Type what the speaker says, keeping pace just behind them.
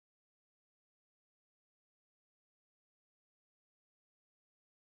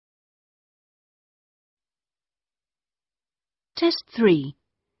Test 3.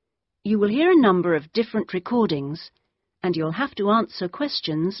 You will hear a number of different recordings, and you'll have to answer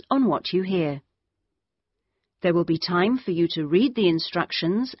questions on what you hear. There will be time for you to read the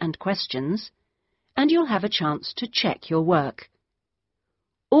instructions and questions, and you'll have a chance to check your work.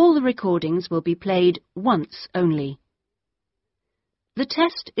 All the recordings will be played once only. The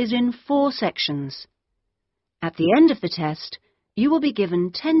test is in 4 sections. At the end of the test, you will be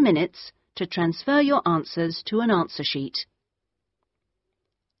given 10 minutes to transfer your answers to an answer sheet.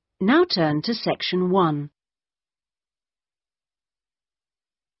 Now turn to Section 1.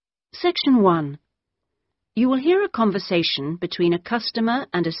 Section 1. You will hear a conversation between a customer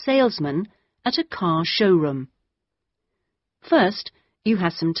and a salesman at a car showroom. First, you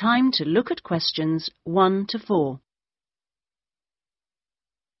have some time to look at questions 1 to 4.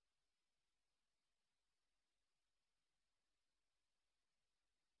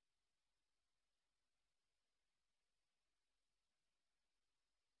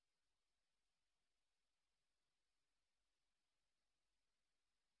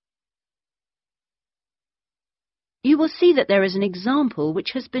 You will see that there is an example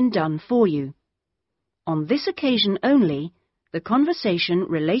which has been done for you. On this occasion only, the conversation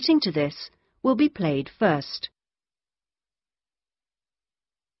relating to this will be played first.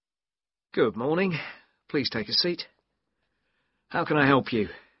 Good morning. Please take a seat. How can I help you?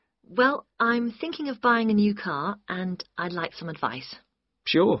 Well, I'm thinking of buying a new car and I'd like some advice.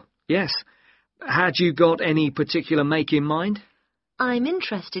 Sure, yes. Had you got any particular make in mind? I'm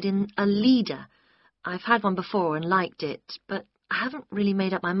interested in a leader. I've had one before and liked it, but I haven't really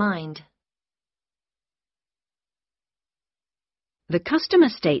made up my mind. The customer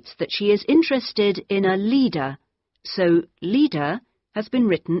states that she is interested in a leader, so leader has been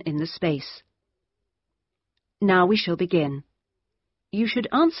written in the space. Now we shall begin. You should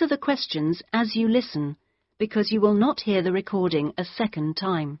answer the questions as you listen, because you will not hear the recording a second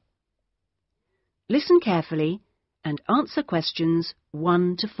time. Listen carefully and answer questions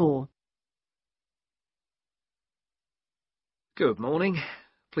 1 to 4. Good morning.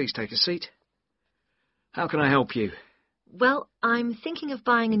 Please take a seat. How can I help you? Well, I'm thinking of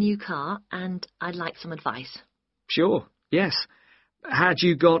buying a new car and I'd like some advice. Sure, yes. Had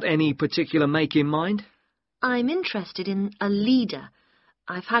you got any particular make in mind? I'm interested in a leader.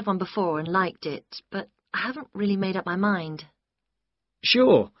 I've had one before and liked it, but I haven't really made up my mind.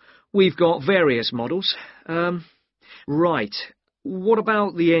 Sure. We've got various models. Right. What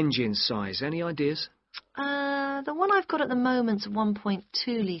about the engine size? Any ideas? The one I've got at the moment's a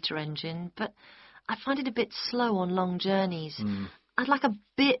 1.2-litre engine, but I find it a bit slow on long journeys. I'd like a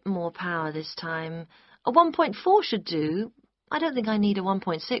bit more power this time. A 1.4 should do. I don't think I need a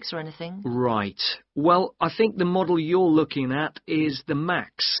 1.6 or anything. Right. Well, I think the model you're looking at is the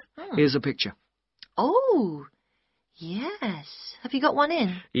Max. Here's a picture. Oh, yes. Have you got one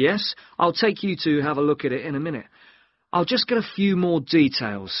in? Yes, I'll take you to have a look at it in a minute. I'll just get a few more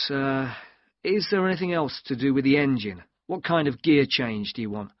details. Is there anything else to do with the engine? What kind of gear change do you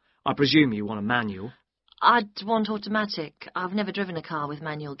want? I presume you want a manual. I'd want automatic. I've never driven a car with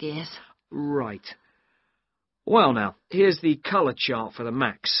manual gears. Right. Well now, here's the colour chart for the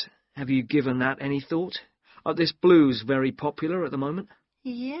Max. Have you given that any thought? This blue's very popular at the moment.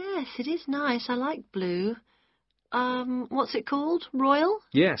 Yes, it is nice. I like blue. What's it called? Royal?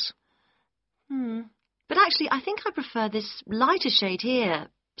 Yes. But actually, I think I prefer this lighter shade here.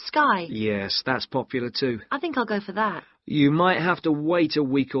 Sky. Yes, that's popular too. I think I'll go for that. You might have to wait a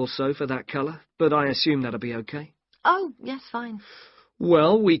week or so for that colour, but I assume that'll be okay. Oh, yes, fine.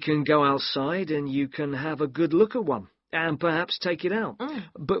 Well, we can go outside and you can have a good look at one, and perhaps take it out.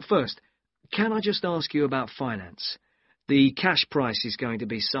 But first, can I just ask you about finance? The cash price is going to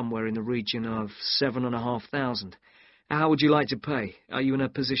be somewhere in the region of 7,500. How would you like to pay? Are you in a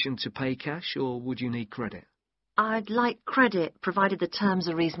position to pay cash, or would you need credit? I'd like credit, provided the terms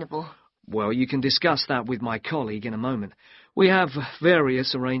are reasonable. Well, you can discuss that with my colleague in a moment. We have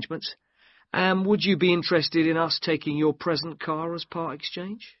various arrangements. And would you be interested in us taking your present car as part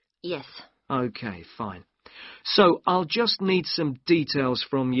exchange? Yes. OK, fine. So I'll just need some details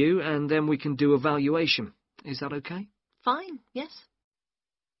from you, and then we can do a valuation. Is that OK? Fine, yes.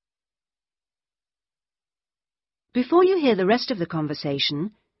 Before you hear the rest of the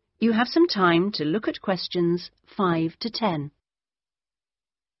conversation, you have some time to look at questions 5 to 10.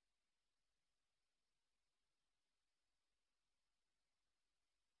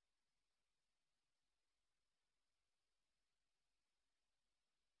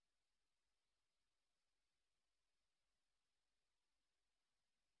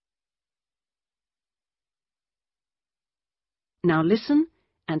 Now listen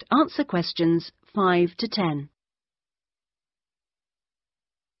and answer questions 5 to 10.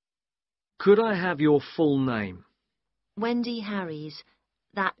 Could I have your full name? Wendy Harries.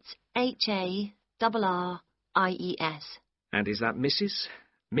 That's Harries. And is that Mrs.,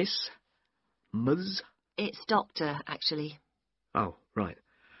 Miss, Ms.? It's Doctor, actually. Oh, right.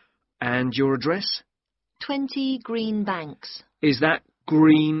 And your address? 20 Green Banks. Is that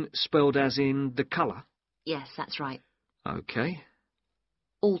green spelled as in the colour? Yes, that's right. OK.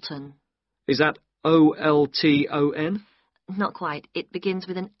 Alton. Is that Olton? Not quite. It begins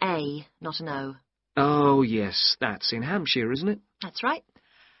with an A, not an O. Oh, yes, that's in Hampshire, isn't it? That's right.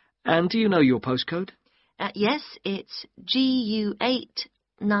 And do you know your postcode? Yes, it's GU8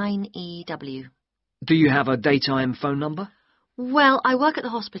 9EW. Do you have a daytime phone number? Well, I work at the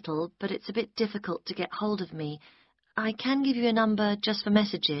hospital, but it's a bit difficult to get hold of me. I can give you a number just for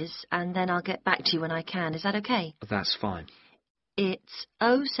messages, and then I'll get back to you when I can. Is that okay? That's fine. It's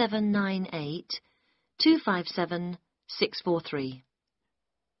 0798 257 643.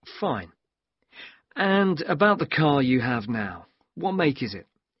 Fine. And about the car you have now, what make is it?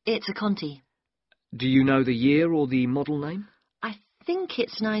 It's a Conti. Do you know the year or the model name? I think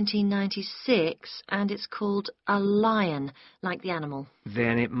it's 1996, and it's called a Lion, like the animal.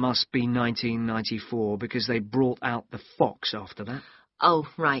 Then it must be 1994, because they brought out the Fox after that. Oh,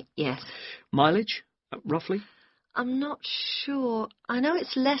 right, yes. Mileage, roughly? I'm not sure. I know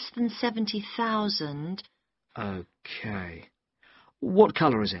it's less than 70,000. OK. What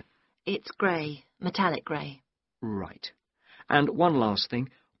colour is it? It's grey, metallic grey. Right. And one last thing.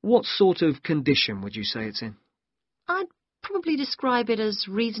 What sort of condition would you say it's in? I'd probably describe it as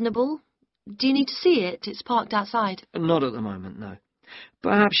reasonable. Do you need to see it? It's parked outside. Not at the moment, no.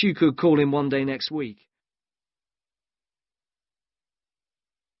 Perhaps you could call in one day next week.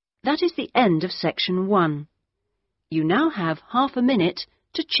 That is the end of section 1. You now have half a minute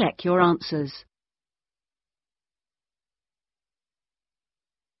to check your answers.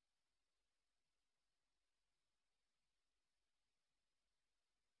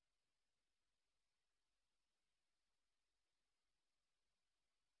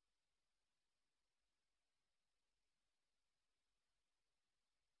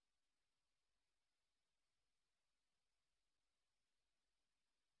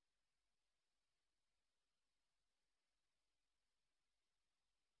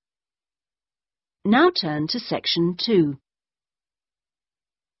 Now turn to section 2.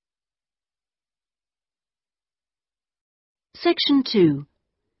 Section 2.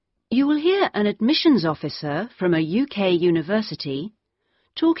 You will hear an admissions officer from a UK university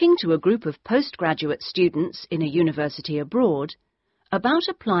talking to a group of postgraduate students in a university abroad about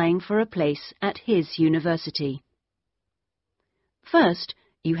applying for a place at his university. First,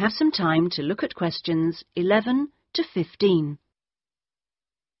 you have some time to look at questions 11 to 15.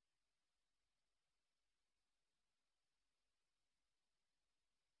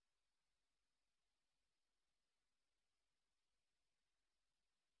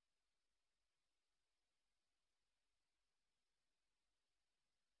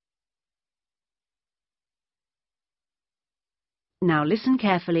 Now listen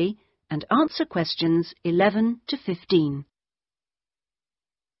carefully and answer questions 11 to 15.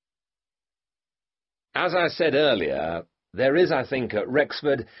 As I said earlier, there is, I think, at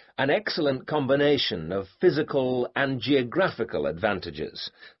Rexford an excellent combination of physical and geographical advantages,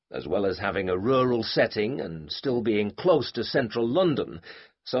 as well as having a rural setting and still being close to central London.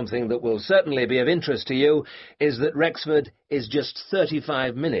 Something that will certainly be of interest to you is that Rexford is just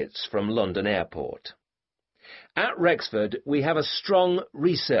 35 minutes from London Airport. At Rexford, we have a strong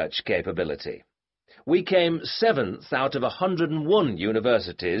research capability. We came 7th out of 101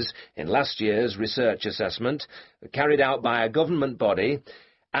 universities in last year's research assessment, carried out by a government body,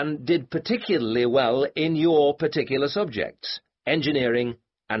 and did particularly well in your particular subjects, engineering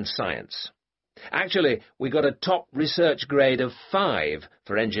and science. Actually, we got a top research grade of 5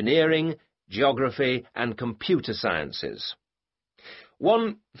 for engineering, geography and computer sciences.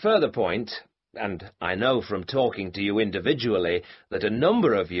 One further point, and I know from talking to you individually that a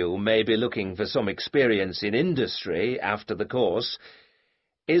number of you may be looking for some experience in industry after the course,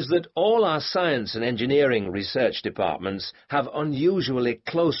 is that all our science and engineering research departments have unusually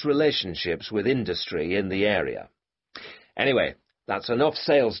close relationships with industry in the area. Anyway, that's enough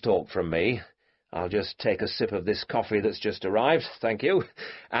sales talk from me. I'll just take a sip of this coffee that's just arrived, thank you,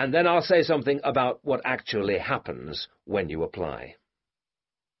 and then I'll say something about what actually happens when you apply.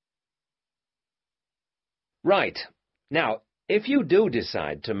 Right. Now, if you do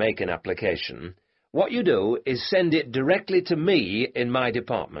decide to make an application, what you do is send it directly to me in my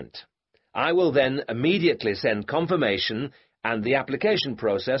department. I will then immediately send confirmation and the application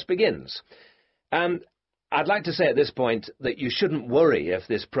process begins. I'd like to say at this point that you shouldn't worry if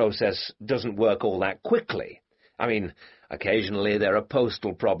this process doesn't work all that quickly. I mean, occasionally there are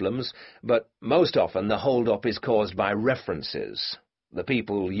postal problems, but most often the hold-up is caused by references. The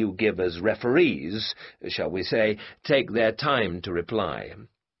people you give as referees, shall we say, take their time to reply.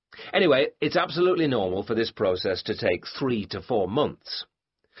 Anyway, it's absolutely normal for this process to take 3 to 4 months.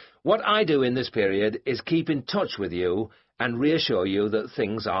 What I do in this period is keep in touch with you and reassure you that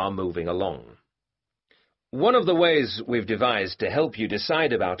things are moving along. One of the ways we've devised to help you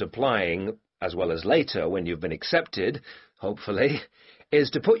decide about applying, as well as later when you've been accepted, hopefully, is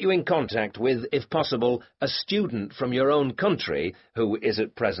to put you in contact with, if possible, a student from your own country who is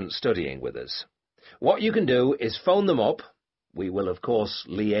at present studying with us. What you can do is phone them up, we will of course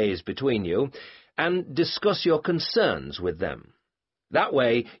liaise between you, and discuss your concerns with them. That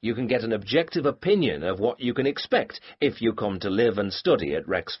way you can get an objective opinion of what you can expect if you come to live and study at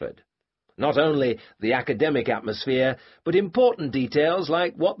Rexford. Not only the academic atmosphere, but important details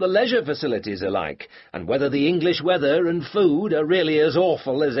like what the leisure facilities are like, and whether the English weather and food are really as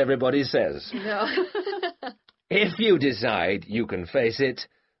awful as everybody says. No. If you decide you can face it,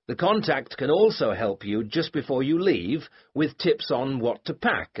 the contact can also help you just before you leave with tips on what to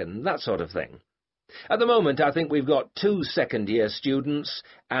pack and that sort of thing. At the moment, I think we've got 2 second-year students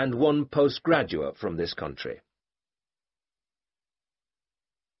and 1 postgraduate from this country.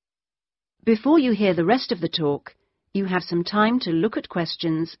 Before you hear the rest of the talk, you have some time to look at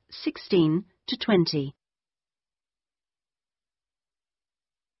questions 16 to 20.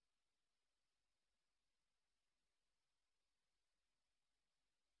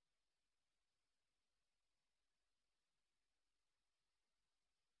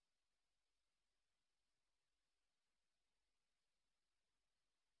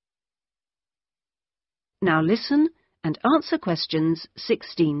 Now listen and answer questions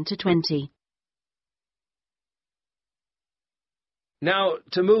 16 to 20. Now,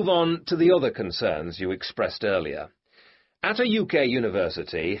 to move on to the other concerns you expressed earlier. At a UK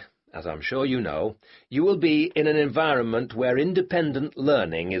university, as I'm sure you know, you will be in an environment where independent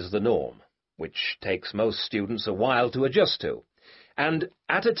learning is the norm, which takes most students a while to adjust to, and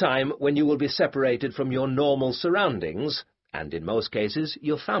at a time when you will be separated from your normal surroundings, and in most cases,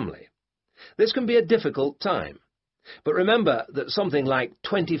 your family. This can be a difficult time. But remember that something like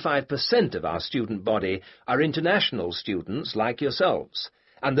 25% of our student body are international students like yourselves,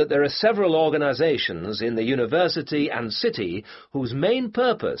 and that there are several organisations in the university and city whose main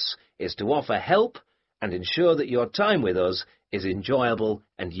purpose is to offer help and ensure that your time with us is enjoyable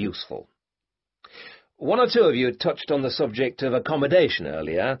and useful. 1 or 2 of you touched on the subject of accommodation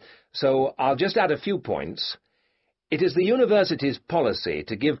earlier, so I'll just add a few points. It is the university's policy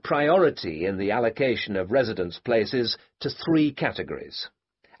to give priority in the allocation of residence places to 3 categories,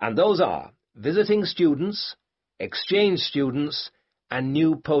 and those are visiting students, exchange students, and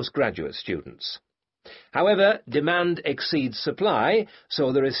new postgraduate students. However, demand exceeds supply,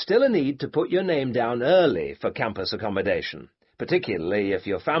 so there is still a need to put your name down early for campus accommodation, particularly if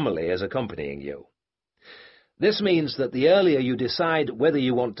your family is accompanying you. This means that the earlier you decide whether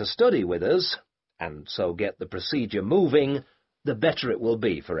you want to study with us, and so get the procedure moving, the better it will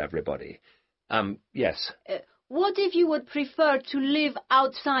be for everybody. Yes? What if you would prefer to live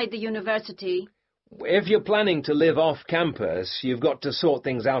outside the university? If you're planning to live off campus, you've got to sort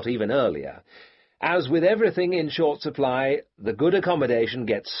things out even earlier. As with everything in short supply, the good accommodation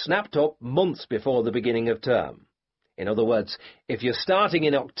gets snapped up months before the beginning of term. In other words, if you're starting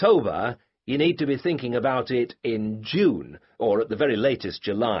in October, you need to be thinking about it in June, or at the very latest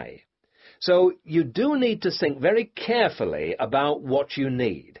July. So you do need to think very carefully about what you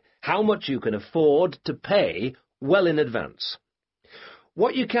need, how much you can afford to pay well in advance.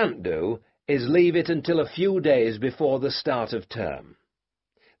 What you can't do is leave it until a few days before the start of term.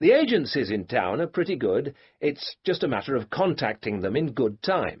 The agencies in town are pretty good. It's just a matter of contacting them in good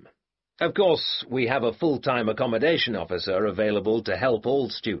time. Of course, we have a full-time accommodation officer available to help all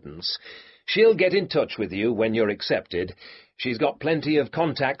students. She'll get in touch with you when you're accepted. She's got plenty of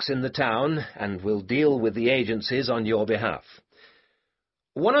contacts in the town and will deal with the agencies on your behalf.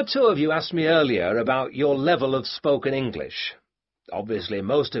 1 or 2 of you asked me earlier about your level of spoken English. Obviously,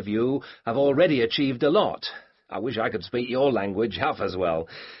 most of you have already achieved a lot. I wish I could speak your language half as well.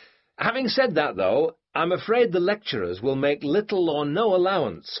 Having said that, though, I'm afraid the lecturers will make little or no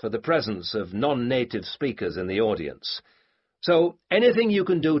allowance for the presence of non-native speakers in the audience. So anything you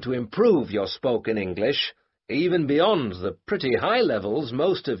can do to improve your spoken English, even beyond the pretty high levels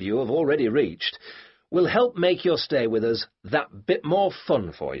most of you have already reached, will help make your stay with us that bit more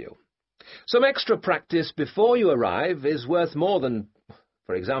fun for you. Some extra practice before you arrive is worth more than,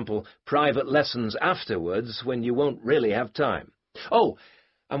 For example, private lessons afterwards when you won't really have time. Oh,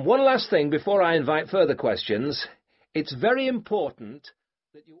 and one last thing before I invite further questions. It's very important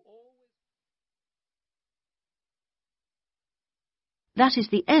that you always... That is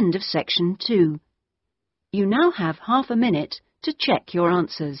the end of section 2. You now have half a minute to check your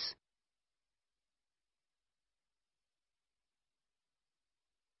answers.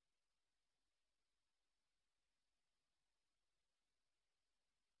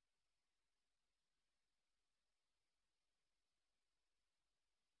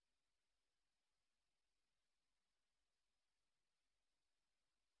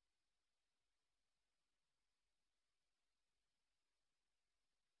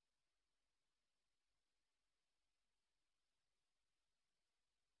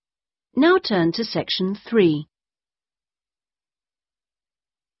 Now turn to section 3.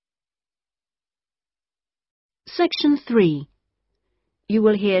 Section 3. You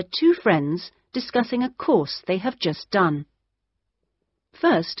will hear two friends discussing a course they have just done.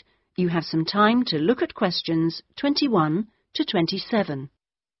 First, you have some time to look at questions 21 to 27.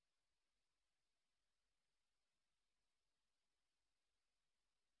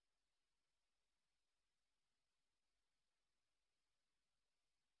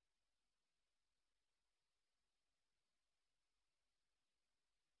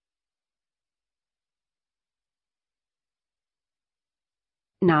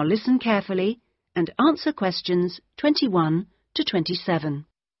 Now listen carefully and answer questions 21 to 27.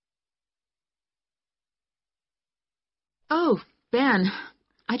 Oh, Ben,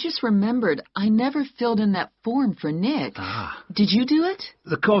 I just remembered I never filled in that form for Nick. Ah. Did you do it?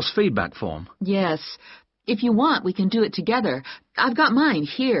 The course feedback form? Yes. If you want, we can do it together. I've got mine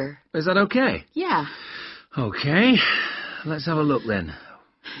here. Is that okay? Yeah. Okay. Let's have a look then.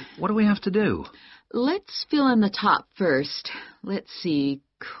 What do we have to do? Let's fill in the top first. Let's see.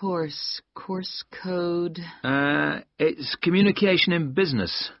 Course code. It's communication in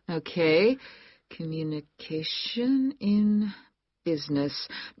business. Okay. Communication in business.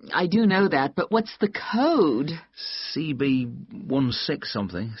 I do know that, but what's the code? CB16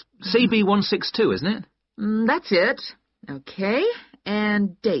 something. CB162, isn't it? That's it. Okay.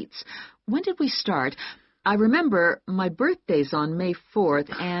 And dates. When did we start? I remember my birthday's on May 4th,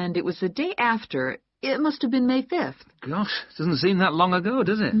 and it was the day after. It must have been May 5th. Gosh, doesn't seem that long ago,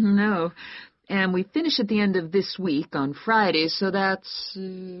 does it? No. And we finish at the end of this week on Friday, so that's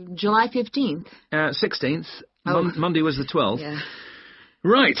July 15th. 16th. Oh. Monday was the 12th. Yeah.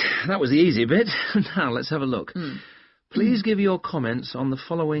 Right, that was the easy bit. Now, let's have a look. Please give your comments on the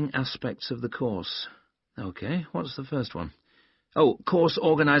following aspects of the course. Okay, what's the first one? Oh, course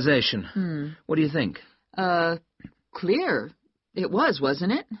organisation. What do you think? Clear. It was,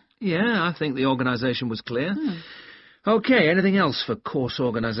 wasn't it? Yeah, I think the organisation was clear. Okay, anything else for course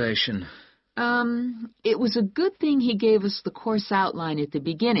organisation? It was a good thing he gave us the course outline at the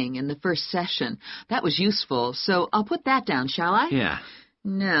beginning in the first session. That was useful, so I'll put that down, shall I? Yeah.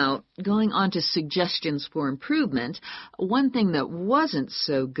 Now, going on to suggestions for improvement, one thing that wasn't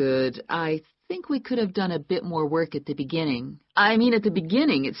so good, I think we could have done a bit more work at the beginning. I mean, at the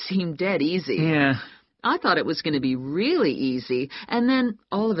beginning it seemed dead easy. Yeah. I thought it was going to be really easy, and then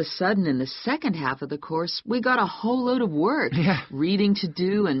all of a sudden in the second half of the course, we got a whole load of work. Yeah. Reading to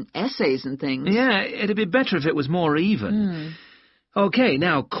do and essays and things. Yeah, it'd be better if it was more even. Okay,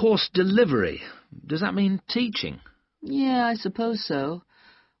 now, course delivery. Does that mean teaching? Yeah, I suppose so.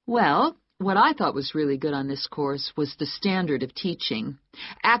 Well, what I thought was really good on this course was the standard of teaching.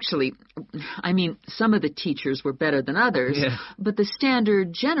 Actually, I mean, some of the teachers were better than others, but the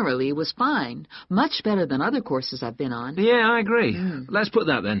standard generally was fine. Much better than other courses I've been on. Yeah, I agree. Let's put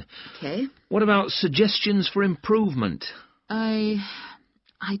that then. Okay. What about suggestions for improvement?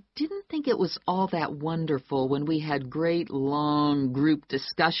 I didn't think it was all that wonderful when we had great, long group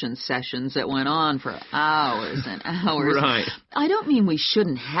discussion sessions that went on for hours and hours. Right. I don't mean we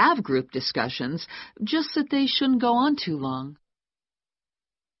shouldn't have group discussions, just that they shouldn't go on too long.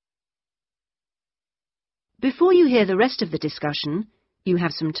 Before you hear the rest of the discussion, you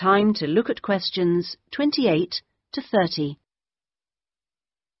have some time to look at questions 28 to 30.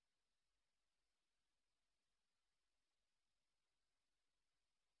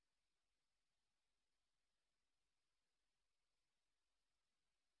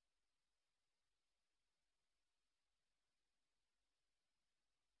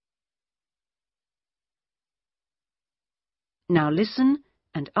 Now listen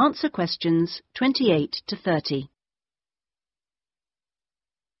and answer questions 28 to 30.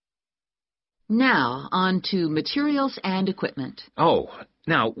 Now, on to materials and equipment. Oh,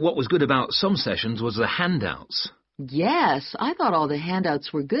 now, what was good about some sessions was the handouts. Yes, I thought all the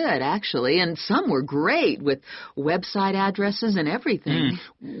handouts were good, actually, and some were great, with website addresses and everything.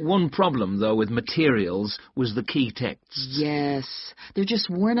 One problem, though, with materials was the key texts. Yes, there just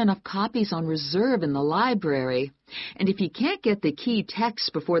weren't enough copies on reserve in the library. And if you can't get the key texts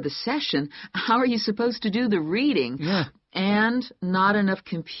before the session, how are you supposed to do the reading? Yeah. And not enough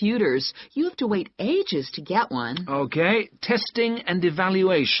computers. You have to wait ages to get one. Okay, testing and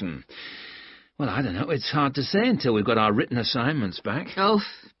evaluation. Well, I don't know. It's hard to say until we've got our written assignments back. Oh,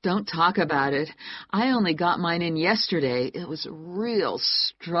 don't talk about it. I only got mine in yesterday. It was a real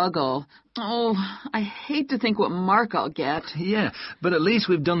struggle. Oh, I hate to think what mark I'll get. Yeah, but at least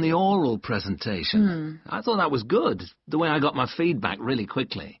we've done the oral presentation. I thought that was good, the way I got my feedback really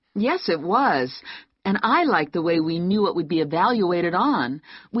quickly. Yes, it was. And I liked the way we knew what would be evaluated on.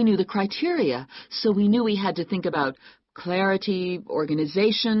 We knew the criteria, so we knew we had to think about clarity,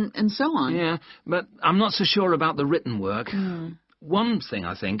 organization, and so on. Yeah, but I'm not so sure about the written work. One thing,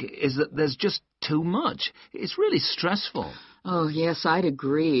 I think, is that there's just too much. It's really stressful. Oh, yes, I'd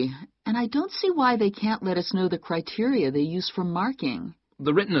agree. And I don't see why they can't let us know the criteria they use for marking.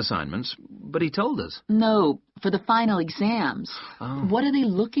 The written assignments, but he told us. No, for the final exams. Oh. What are they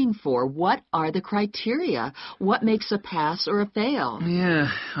looking for? What are the criteria? What makes a pass or a fail? Yeah,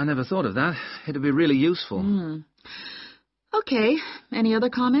 I never thought of that. It'd be really useful. Okay, any other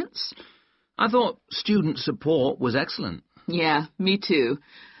comments? I thought student support was excellent. Yeah, me too.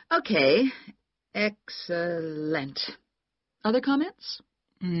 Okay, excellent. Other comments?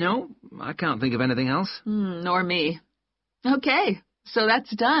 No, I can't think of anything else. Nor me. Okay, so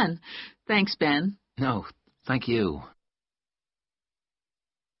that's done. Thanks, Ben. No, thank you.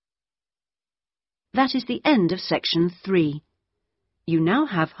 That is the end of section 3. You now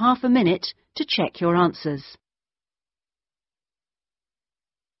have half a minute to check your answers.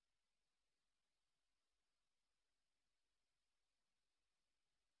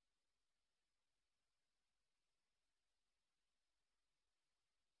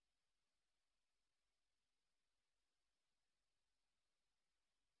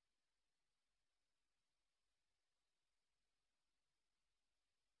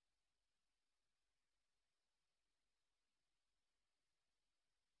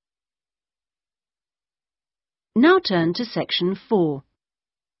 Now turn to section 4.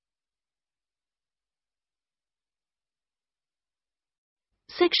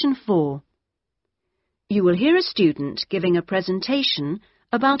 Section 4. You will hear a student giving a presentation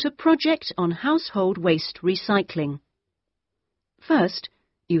about a project on household waste recycling. First,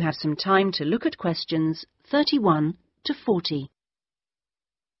 you have some time to look at questions 31 to 40.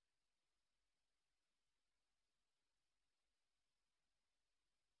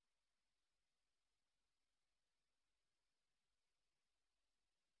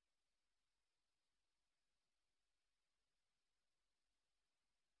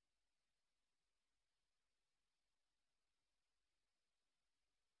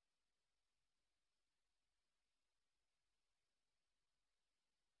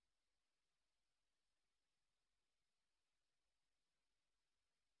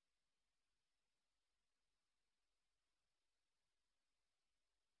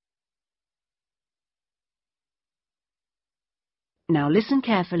 Now listen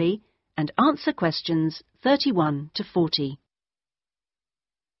carefully and answer questions 31 to 40.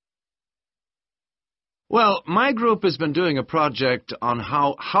 Well, my group has been doing a project on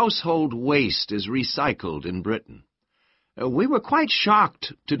how household waste is recycled in Britain. We were quite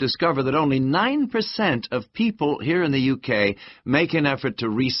shocked to discover that only 9% of people here in the UK make an effort to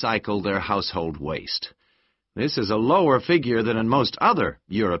recycle their household waste. This is a lower figure than in most other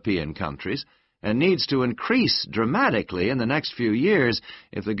European countries, and needs to increase dramatically in the next few years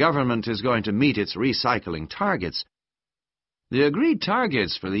if the government is going to meet its recycling targets. The agreed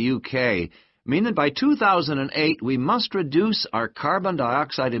targets for the UK mean that by 2008 we must reduce our carbon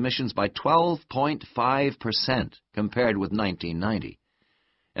dioxide emissions by 12.5% compared with 1990.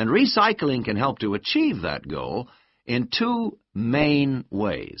 And recycling can help to achieve that goal in two main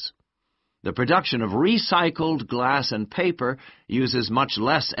ways. The production of recycled glass and paper uses much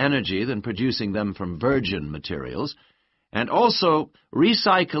less energy than producing them from virgin materials, and also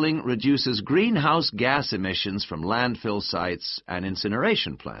recycling reduces greenhouse gas emissions from landfill sites and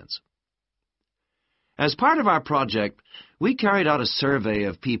incineration plants. As part of our project, we carried out a survey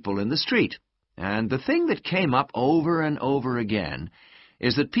of people in the street, and the thing that came up over and over again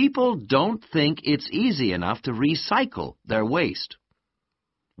is that people don't think it's easy enough to recycle their waste.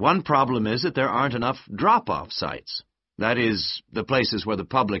 One problem is that there aren't enough drop-off sites. That is, the places where the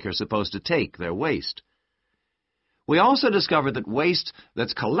public are supposed to take their waste. We also discovered that waste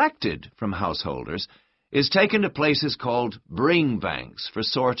that's collected from householders is taken to places called bring banks for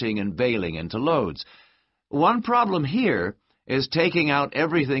sorting and baling into loads. One problem here is taking out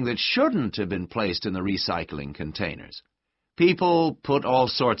everything that shouldn't have been placed in the recycling containers. People put all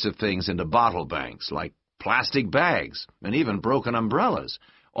sorts of things into bottle banks, like plastic bags and even broken umbrellas.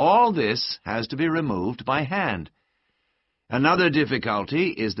 All this has to be removed by hand. Another difficulty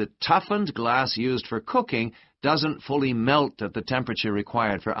is that toughened glass used for cooking doesn't fully melt at the temperature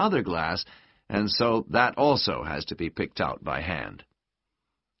required for other glass, and so that also has to be picked out by hand.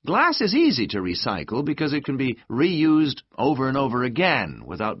 Glass is easy to recycle because it can be reused over and over again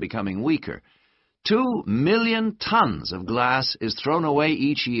without becoming weaker. 2 million tons of glass is thrown away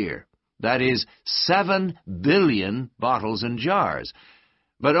each year. That is 7 billion bottles and jars.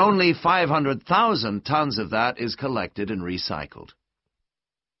 But only 500,000 tons of that is collected and recycled.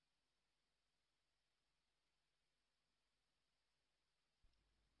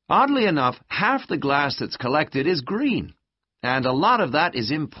 Oddly enough, half the glass that's collected is green, and a lot of that is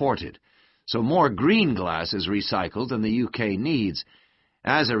imported, so more green glass is recycled than the UK needs.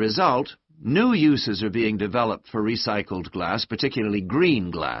 As a result, new uses are being developed for recycled glass, particularly green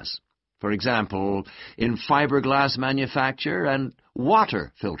glass. For example, in fiberglass manufacture and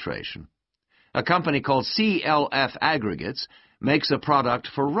water filtration. A company called CLF Aggregates makes a product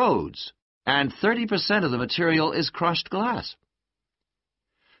for roads, and 30% of the material is crushed glass.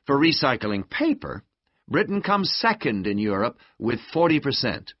 For recycling paper, Britain comes second in Europe with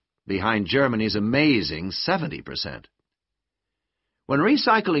 40%, behind Germany's amazing 70%. When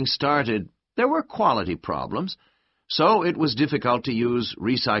recycling started, there were quality problems, so it was difficult to use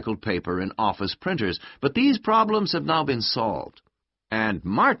recycled paper in office printers, but these problems have now been solved. And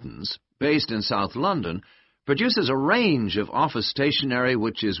Martin's, based in South London, produces a range of office stationery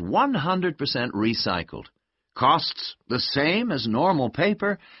which is 100% recycled, costs the same as normal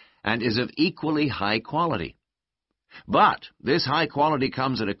paper, and is of equally high quality. But this high quality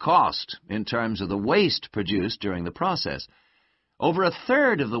comes at a cost in terms of the waste produced during the process. Over a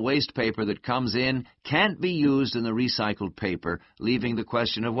third of the waste paper that comes in can't be used in the recycled paper, leaving the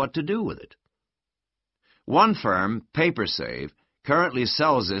question of what to do with it. One firm, PaperSave, currently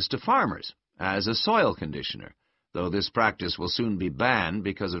sells this to farmers as a soil conditioner, though this practice will soon be banned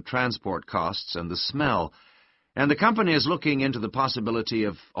because of transport costs and the smell, and the company is looking into the possibility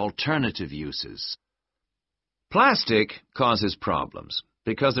of alternative uses. Plastic causes problems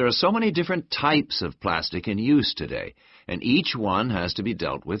because there are so many different types of plastic in use today, and each one has to be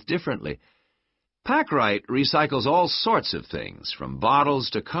dealt with differently. Packrite recycles all sorts of things, from bottles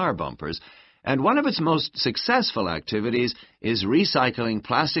to car bumpers, and one of its most successful activities is recycling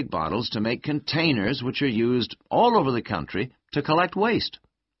plastic bottles to make containers which are used all over the country to collect waste.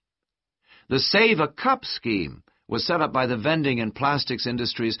 The Save a Cup scheme was set up by the vending and plastics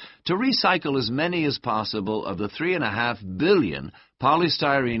industries to recycle as many as possible of the 3.5 billion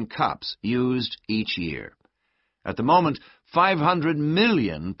polystyrene cups used each year. At the moment, 500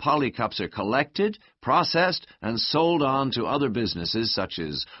 million polycups are collected, processed, and sold on to other businesses such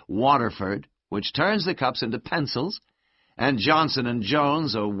as Waterford, which turns the cups into pencils, and Johnson &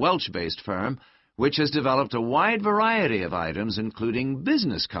 Jones, a Welsh-based firm, which has developed a wide variety of items, including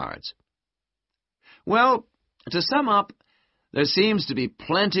business cards. Well, to sum up, there seems to be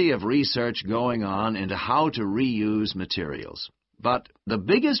plenty of research going on into how to reuse materials. But the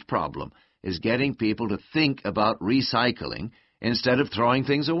biggest problem is getting people to think about recycling instead of throwing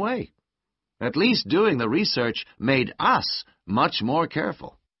things away. At least doing the research made us much more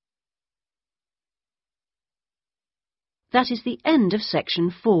careful. That is the end of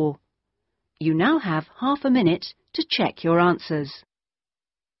section 4. You now have half a minute to check your answers.